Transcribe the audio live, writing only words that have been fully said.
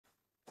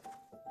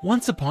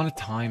Once upon a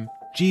time,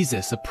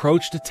 Jesus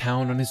approached a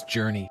town on his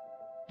journey.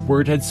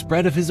 Word had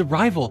spread of his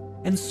arrival,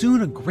 and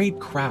soon a great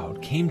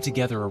crowd came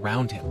together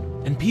around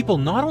him, and people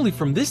not only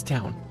from this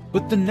town,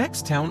 but the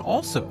next town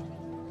also.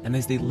 And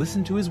as they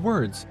listened to his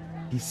words,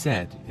 he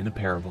said in a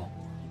parable,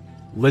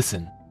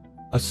 "Listen,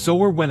 a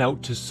sower went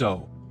out to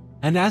sow,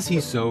 and as he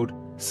sowed,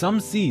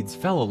 some seeds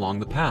fell along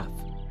the path,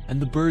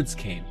 and the birds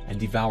came and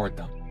devoured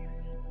them.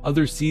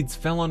 Other seeds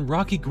fell on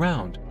rocky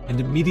ground, and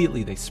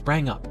immediately they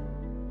sprang up.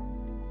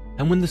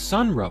 And when the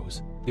sun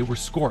rose, they were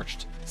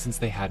scorched, since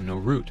they had no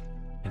root,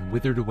 and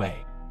withered away.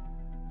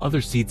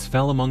 Other seeds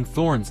fell among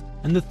thorns,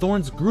 and the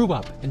thorns grew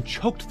up and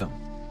choked them,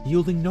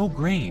 yielding no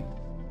grain.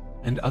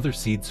 And other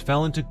seeds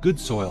fell into good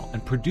soil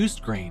and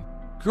produced grain,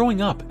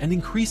 growing up and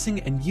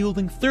increasing and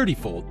yielding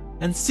 30-fold,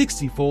 and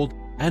 60-fold,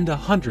 and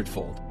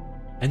 100-fold.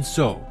 And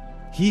so,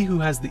 he who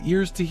has the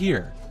ears to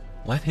hear,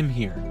 let him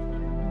hear."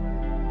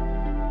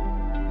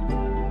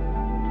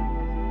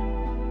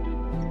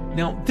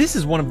 Now, this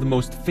is one of the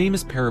most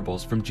famous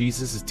parables from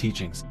Jesus'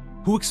 teachings,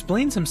 who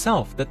explains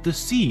himself that the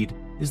seed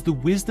is the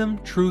wisdom,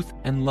 truth,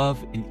 and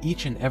love in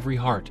each and every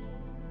heart.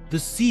 The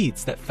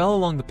seeds that fell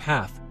along the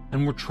path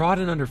and were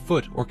trodden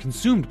underfoot or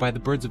consumed by the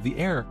birds of the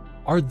air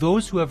are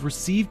those who have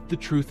received the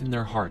truth in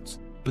their hearts,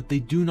 but they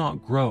do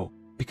not grow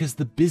because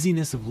the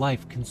busyness of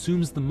life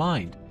consumes the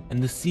mind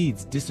and the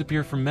seeds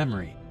disappear from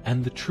memory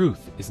and the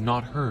truth is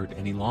not heard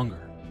any longer.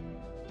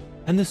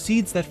 And the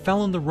seeds that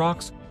fell on the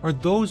rocks are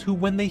those who,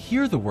 when they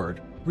hear the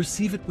word,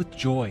 receive it with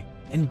joy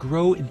and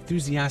grow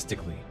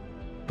enthusiastically.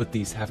 But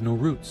these have no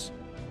roots.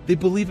 They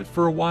believe it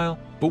for a while,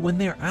 but when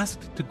they are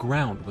asked to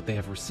ground what they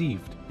have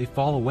received, they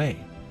fall away.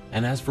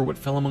 And as for what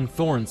fell among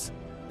thorns,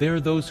 they are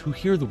those who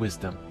hear the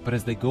wisdom, but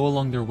as they go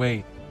along their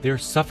way, they are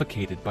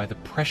suffocated by the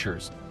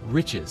pressures,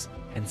 riches,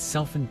 and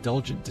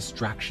self-indulgent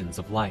distractions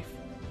of life,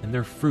 and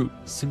their fruit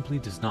simply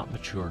does not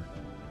mature.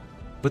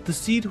 But the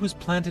seed who is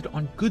planted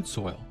on good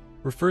soil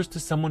refers to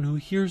someone who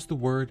hears the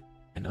word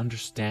and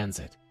understands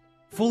it,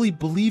 fully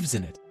believes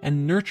in it,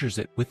 and nurtures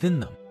it within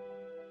them.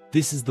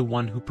 This is the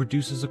one who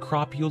produces a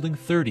crop yielding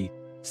 30,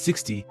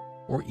 60,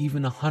 or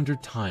even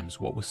 100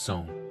 times what was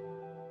sown.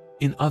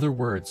 In other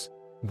words,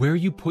 where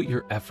you put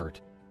your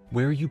effort,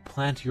 where you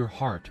plant your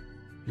heart,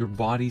 your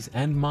bodies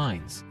and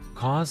minds,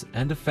 cause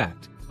and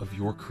effect of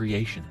your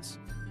creations.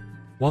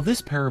 While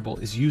this parable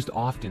is used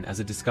often as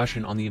a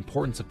discussion on the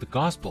importance of the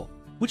gospel,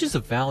 which is a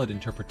valid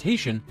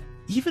interpretation,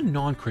 even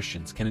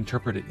non-Christians can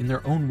interpret it in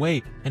their own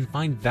way and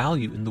find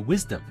value in the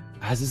wisdom,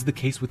 as is the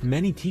case with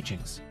many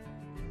teachings.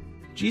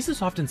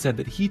 Jesus often said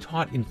that he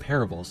taught in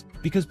parables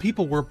because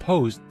people were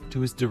opposed to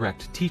his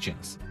direct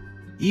teachings.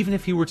 Even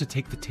if he were to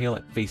take the tale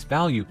at face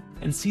value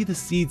and see the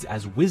seeds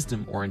as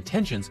wisdom or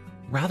intentions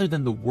rather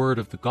than the word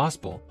of the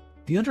gospel,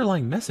 the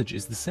underlying message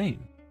is the same.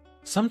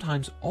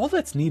 Sometimes all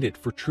that's needed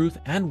for truth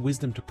and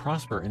wisdom to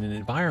prosper in an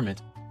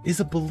environment is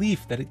a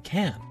belief that it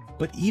can,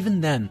 but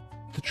even then,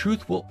 the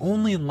truth will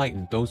only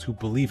enlighten those who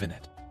believe in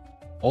it.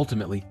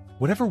 Ultimately,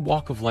 whatever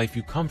walk of life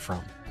you come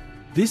from,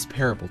 this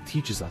parable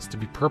teaches us to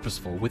be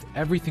purposeful with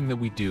everything that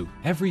we do.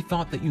 Every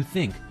thought that you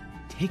think,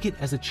 take it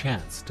as a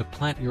chance to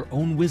plant your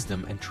own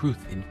wisdom and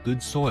truth in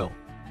good soil,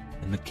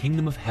 and the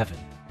kingdom of heaven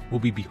will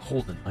be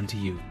beholden unto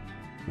you,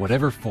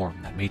 whatever form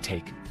that may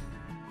take.